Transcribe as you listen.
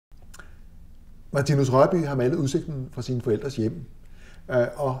Martinus Rørbye har malet udsigten fra sine forældres hjem,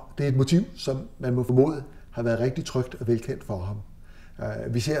 og det er et motiv, som man må formode har været rigtig trygt og velkendt for ham.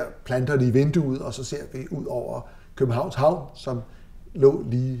 Vi ser planterne i vinduet, og så ser vi ud over Københavns Havn, som lå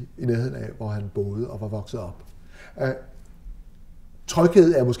lige i nærheden af, hvor han boede og var vokset op.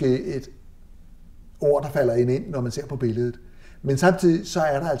 Tryghed er måske et ord, der falder ind, når man ser på billedet. Men samtidig så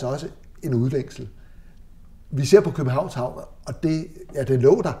er der altså også en udlængsel. Vi ser på Københavns Havn, og den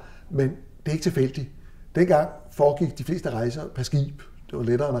lå der, men det er ikke tilfældigt. Dengang foregik de fleste rejser per skib. Det var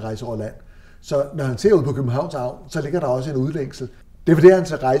lettere end at rejse over land. Så når han ser ud på Københavns Havn, så ligger der også en udlængsel. Det var det,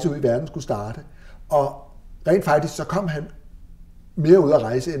 hans rejse ud i verden skulle starte. Og rent faktisk så kom han mere ud at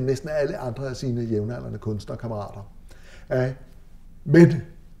rejse end næsten alle andre af sine jævnaldrende kunstnerkammerater. Men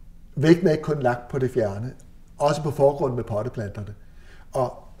vægten er ikke kun lagt på det fjerne, også på forgrunden med potteplanterne.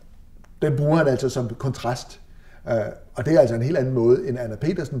 Og den bruger han altså som kontrast. Og det er altså en helt anden måde, end Anna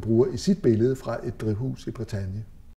Petersen bruger i sit billede fra et drivhus i Bretagne.